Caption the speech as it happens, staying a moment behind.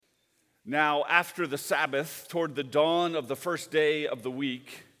Now, after the Sabbath, toward the dawn of the first day of the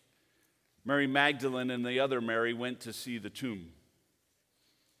week, Mary Magdalene and the other Mary went to see the tomb.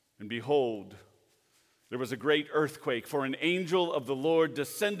 And behold, there was a great earthquake, for an angel of the Lord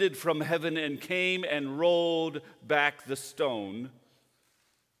descended from heaven and came and rolled back the stone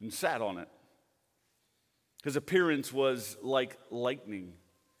and sat on it. His appearance was like lightning,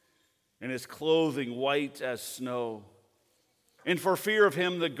 and his clothing white as snow. And for fear of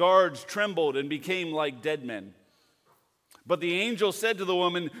him, the guards trembled and became like dead men. But the angel said to the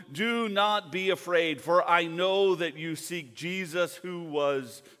woman, "Do not be afraid, for I know that you seek Jesus who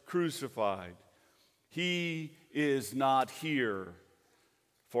was crucified. He is not here,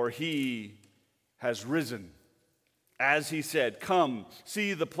 for he has risen. As he said, come,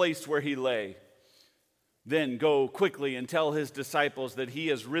 see the place where he lay. Then go quickly and tell his disciples that he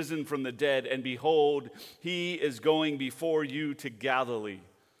has risen from the dead, and behold, he is going before you to Galilee.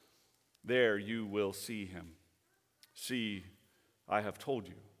 There you will see him. See, I have told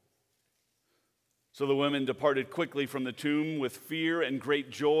you." So the women departed quickly from the tomb with fear and great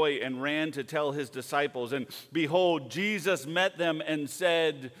joy and ran to tell his disciples. And behold, Jesus met them and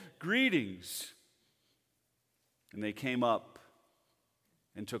said, "Greetings." And they came up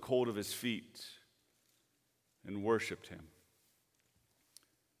and took hold of his feet and worshiped him.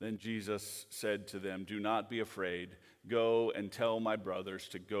 Then Jesus said to them, "Do not be afraid. Go and tell my brothers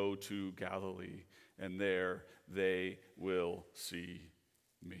to go to Galilee, and there they will see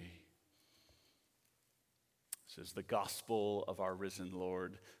me." This is the gospel of our risen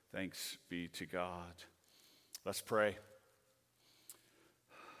Lord. Thanks be to God. Let's pray.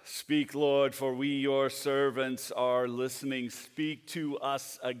 Speak, Lord, for we, your servants, are listening. Speak to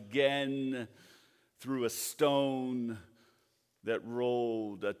us again through a stone that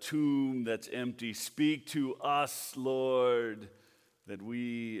rolled, a tomb that's empty. Speak to us, Lord, that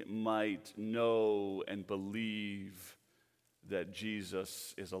we might know and believe that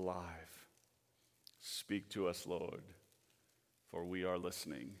Jesus is alive. Speak to us, Lord, for we are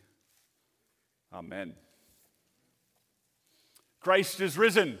listening. Amen. Christ is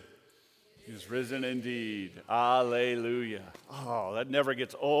risen. He is risen indeed. Alleluia. Oh, that never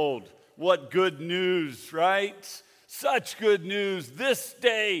gets old. What good news, right? Such good news. This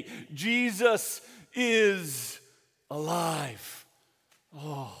day, Jesus is alive.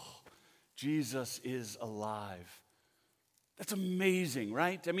 Oh, Jesus is alive. That's amazing,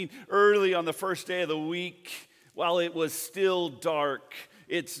 right? I mean, early on the first day of the week, while it was still dark,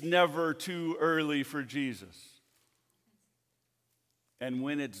 it's never too early for Jesus. And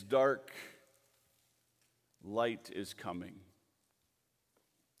when it's dark, light is coming.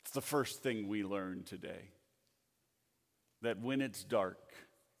 It's the first thing we learn today. That when it's dark,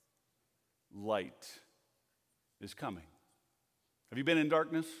 light is coming. Have you been in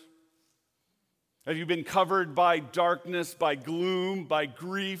darkness? Have you been covered by darkness, by gloom, by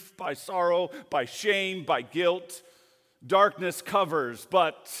grief, by sorrow, by shame, by guilt? Darkness covers,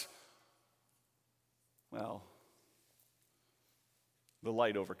 but, well, the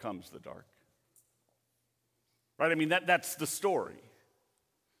light overcomes the dark. Right? I mean, that's the story.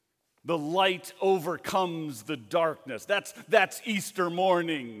 The light overcomes the darkness. That's Easter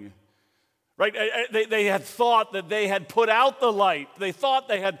morning. Right? They had thought that they had put out the light. They thought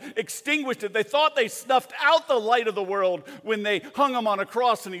they had extinguished it. They thought they snuffed out the light of the world when they hung him on a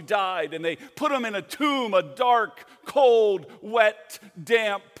cross and he died. And they put him in a tomb, a dark, cold, wet,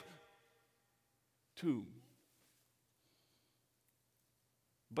 damp tomb.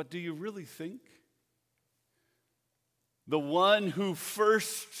 But do you really think the one who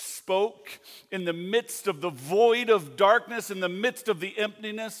first spoke in the midst of the void of darkness, in the midst of the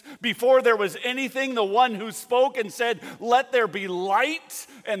emptiness, before there was anything, the one who spoke and said, "Let there be light,"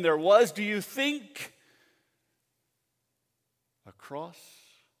 and there was, do you think a cross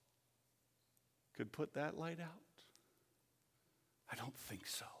could put that light out? I don't think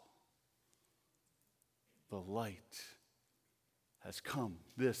so. The light has come.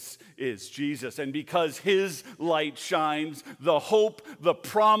 This is Jesus. And because his light shines, the hope, the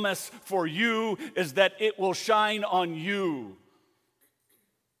promise for you is that it will shine on you.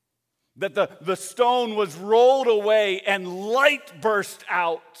 That the stone was rolled away and light burst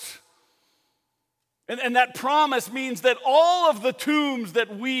out. And that promise means that all of the tombs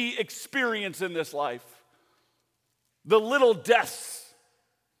that we experience in this life, the little deaths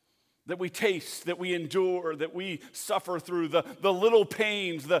that we taste, that we endure, that we suffer through, the little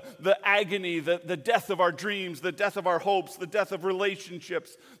pains, the agony, the death of our dreams, the death of our hopes, the death of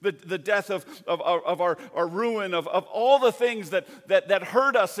relationships, the death of our ruin, of all the things that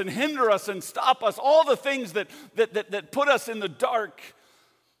hurt us and hinder us and stop us, all the things that put us in the dark.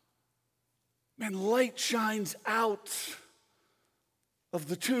 Man, light shines out of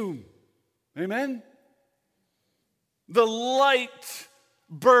the tomb. Amen? The light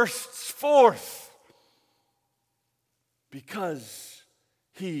bursts forth because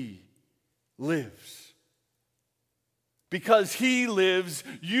he lives. Because he lives,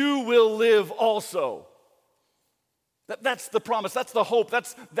 you will live also. That's the promise. That's the hope.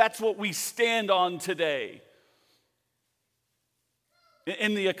 That's what we stand on today.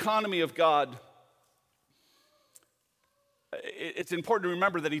 In the economy of God, it's important to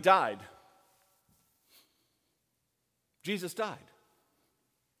remember that he died. Jesus died.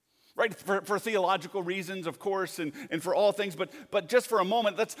 Right? For theological reasons, of course, and for all things, but just for a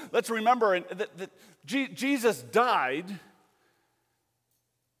moment, let's remember that Jesus died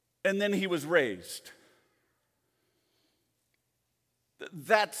and then he was raised.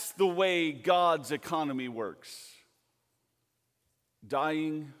 That's the way God's economy works.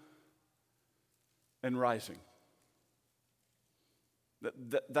 Dying and rising.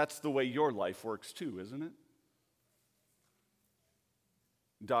 That's the way your life works too, isn't it?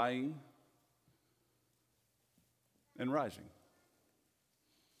 Dying and rising.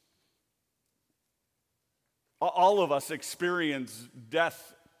 All of us experience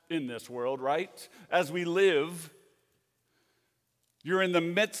death in this world, right? As we live, you're in the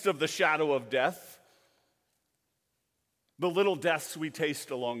midst of the shadow of death. The little deaths we taste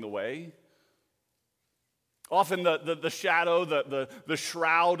along the way. Often the shadow, the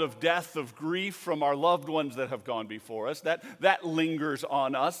shroud of death, of grief from our loved ones that have gone before us, that lingers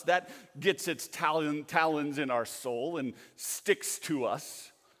on us. That gets its talons in our soul and sticks to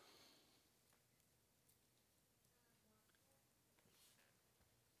us.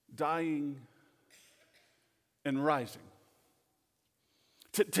 Dying and rising.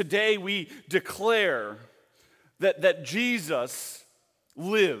 Today we declare that Jesus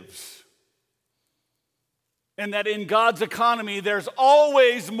lives. And that in God's economy, there's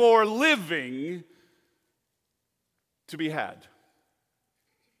always more living to be had.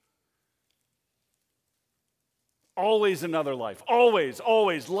 Always another life. Always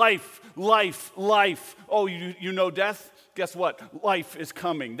life. Oh, you know death? Guess what? Life is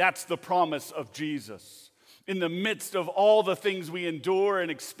coming. That's the promise of Jesus. In the midst of all the things we endure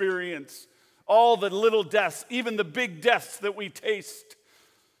and experience, all the little deaths, even the big deaths that we taste,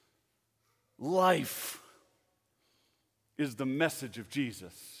 life is the message of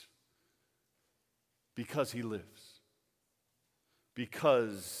Jesus because he lives.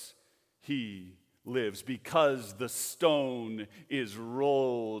 Because he lives. Because the stone is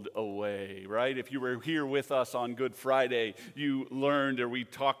rolled away, right? If you were here with us on Good Friday, you learned or we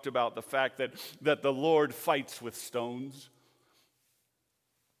talked about the fact that the Lord fights with stones.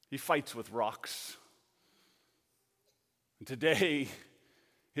 He fights with rocks. And today,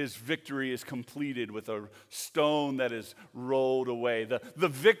 his victory is completed with a stone that is rolled away. The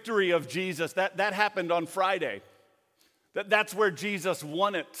victory of Jesus, that happened on Friday. That's where Jesus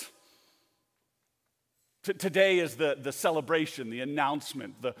won it. Today is the celebration, the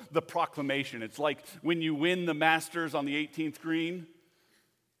announcement, the proclamation. It's like when you win the Masters on the 18th green,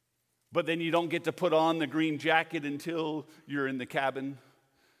 but then you don't get to put on the green jacket until you're in the cabin.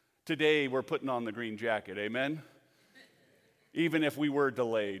 Today, we're putting on the green jacket, amen? Even if we were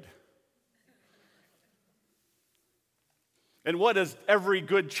delayed. And what does every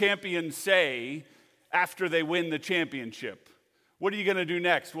good champion say after they win the championship? What are you going to do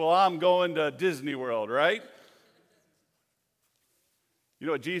next? Well, I'm going to Disney World, right? You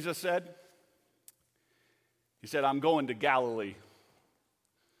know what Jesus said? He said, I'm going to Galilee.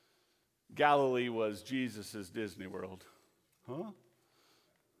 Galilee was Jesus' Disney World. Huh?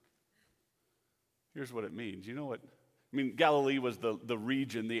 Here's what it means. You know what? I mean, Galilee was the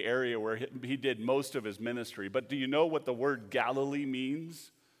region, the area where he did most of his ministry. But do you know what the word Galilee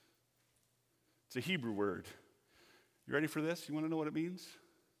means? It's a Hebrew word. You ready for this? You want to know what it means?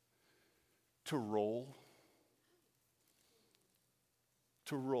 To roll.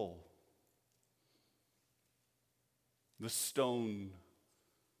 To roll. The stone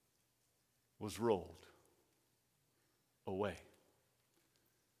was rolled away.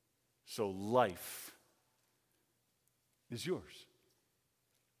 So life is yours.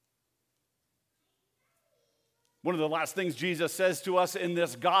 One of the last things Jesus says to us in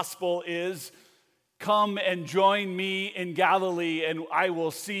this gospel is, come and join me in Galilee, and I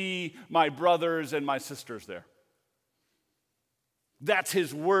will see my brothers and my sisters there. That's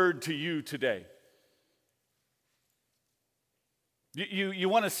his word to you today. You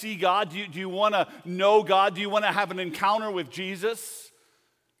want to see God? Do you want to know God? Do you want to have an encounter with Jesus?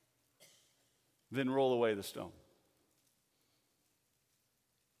 Then roll away the stone.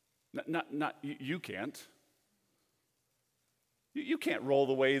 You can't. You can't roll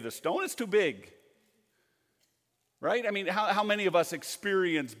away the stone. It's too big. Right? I mean, how many of us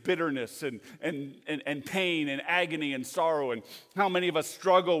experience bitterness and pain and agony and sorrow? And how many of us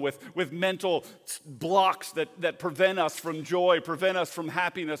struggle with mental blocks that prevent us from joy, prevent us from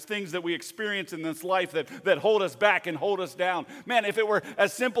happiness, things that we experience in this life that hold us back and hold us down? Man, if it were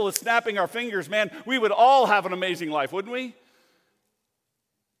as simple as snapping our fingers, man, we would all have an amazing life, wouldn't we?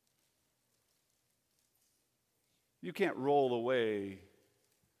 You can't roll away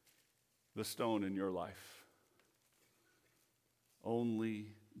the stone in your life. Only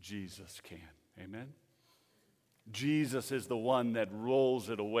Jesus can. Amen? Jesus is the one that rolls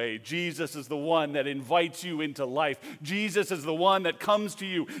it away. Jesus is the one that invites you into life. Jesus is the one that comes to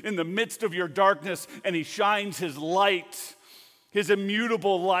you in the midst of your darkness, and he shines his light, his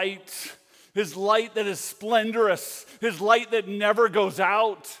immutable light, his light that is splendorous, his light that never goes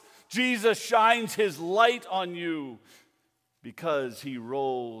out. Jesus shines his light on you because he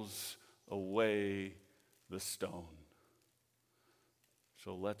rolls away the stone.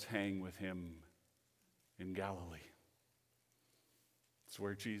 So let's hang with him in Galilee. It's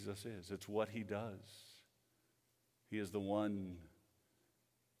where Jesus is. It's what he does. He is the one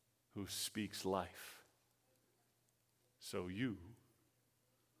who speaks life. So you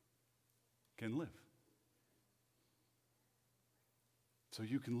can live. So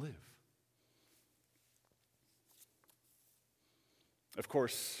you can live. Of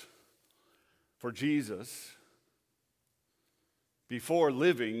course, for Jesus, before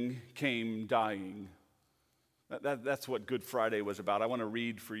living came dying. That's what Good Friday was about. I want to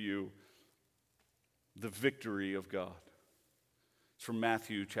read for you the victory of God. It's from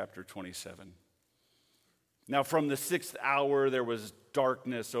Matthew chapter 27. Now from the 6th hour there was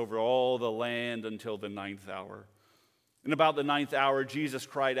darkness over all the land until the 9th hour. And about the 9th hour, Jesus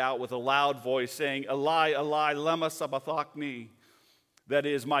cried out with a loud voice, saying, Eli, Eli, lema sabachthani? That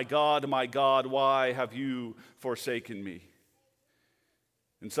is, my God, why have you forsaken me?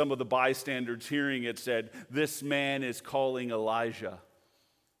 And some of the bystanders hearing it said, this man is calling Elijah.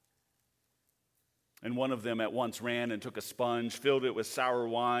 And one of them at once ran and took a sponge, filled it with sour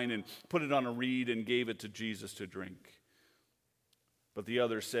wine, and put it on a reed and gave it to Jesus to drink. But the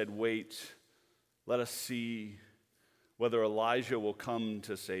other said, wait, let us see whether Elijah will come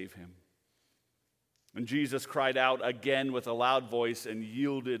to save him. And Jesus cried out again with a loud voice and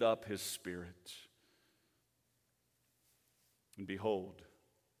yielded up his spirit. And behold,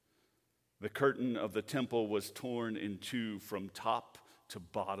 the curtain of the temple was torn in two from top to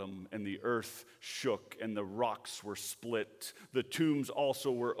bottom, and the earth shook, and the rocks were split. The tombs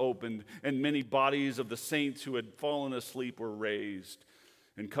also were opened, and many bodies of the saints who had fallen asleep were raised.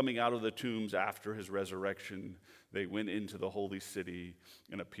 And coming out of the tombs after his resurrection, they went into the holy city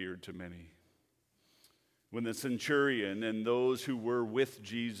and appeared to many. When the centurion and those who were with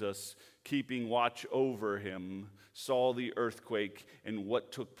Jesus, keeping watch over him, saw the earthquake and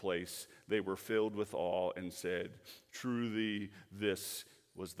what took place, they were filled with awe and said, truly, this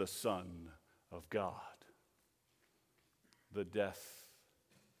was the Son of God. The death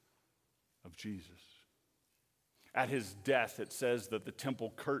of Jesus. At his death, it says that the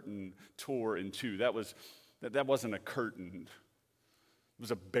temple curtain tore in two. That wasn't a curtain. It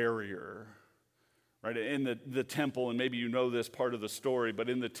was a barrier. Right, in the temple, and maybe you know this part of the story, but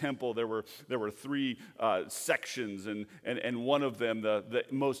in the temple there were three sections, and one of them, the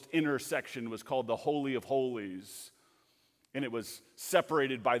most inner section, was called the Holy of Holies. And it was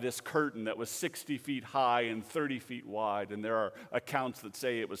separated by this curtain that was 60 feet high and 30 feet wide, and there are accounts that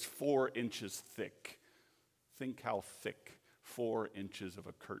say it was 4 inches thick. Think how thick 4 inches of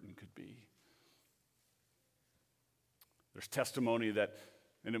a curtain could be. There's testimony that,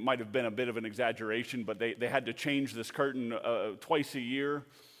 and it might have been a bit of an exaggeration, but they had to change this curtain twice a year.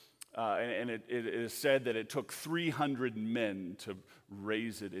 And it is said that it took 300 men to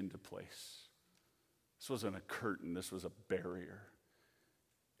raise it into place. This wasn't a curtain, this was a barrier.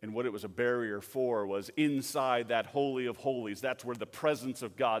 And what it was a barrier for was inside that Holy of Holies. That's where the presence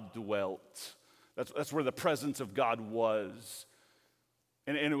of God dwelt. That's where the presence of God was.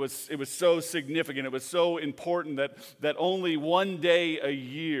 And it was so significant, it was so important that only one day a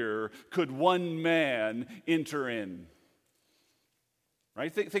year could one man enter in.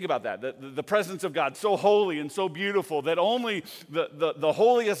 Right? Think about that. The presence of God, so holy and so beautiful that only the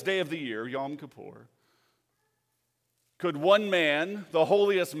holiest day of the year, Yom Kippur, could one man, the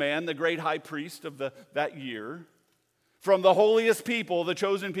holiest man, the great high priest of that year, from the holiest people, the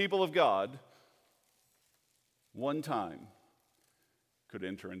chosen people of God, one time could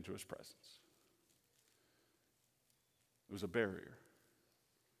enter into his presence. It was a barrier.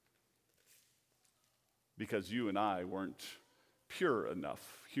 because you and I weren't pure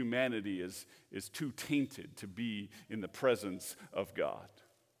enough. Humanity is too tainted to be in the presence of God.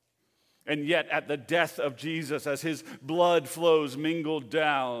 And yet at the death of Jesus, as his blood flows mingled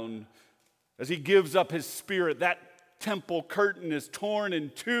down, as he gives up his spirit, that temple curtain is torn in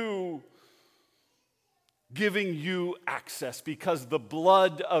two, giving you access because the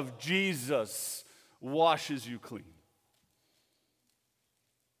blood of Jesus washes you clean.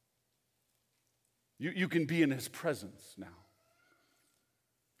 You can be in his presence now.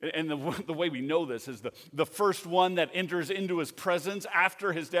 And the way we know this is the first one that enters into his presence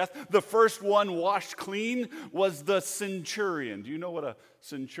after his death, the first one washed clean was the centurion. Do you know what a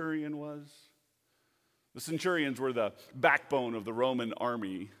centurion was? The centurions were the backbone of the Roman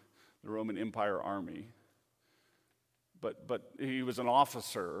army, the Roman Empire army. But he was an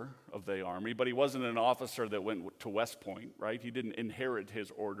officer of the army, but he wasn't an officer that went to West Point, right? He didn't inherit his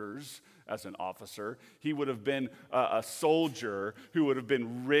orders as an officer. He would have been a soldier who would have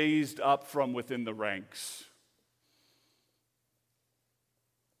been raised up from within the ranks.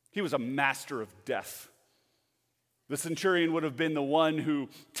 He was a master of death. The centurion would have been the one who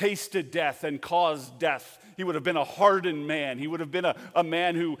tasted death and caused death. He would have been a hardened man. He would have been a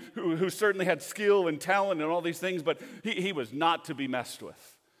man who certainly had skill and talent and all these things, but he was not to be messed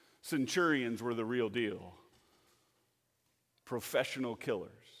with. Centurions were the real deal. Professional killers.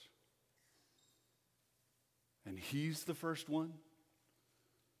 And he's the first one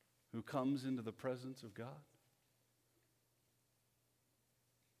who comes into the presence of God.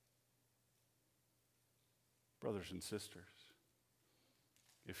 Brothers and sisters,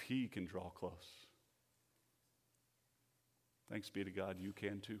 if he can draw close, thanks be to God, you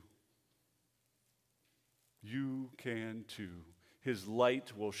can too. You can too. His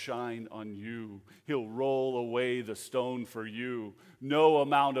light will shine on you. He'll roll away the stone for you. No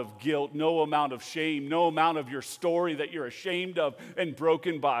amount of guilt, no amount of shame, no amount of your story that you're ashamed of and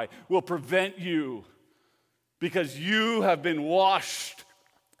broken by will prevent you, because you have been washed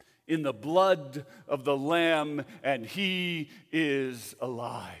in the blood of the Lamb, and he is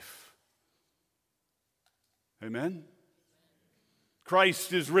alive. Amen?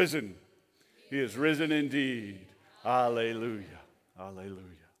 Christ is risen. He is risen indeed. Hallelujah.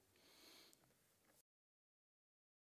 Hallelujah.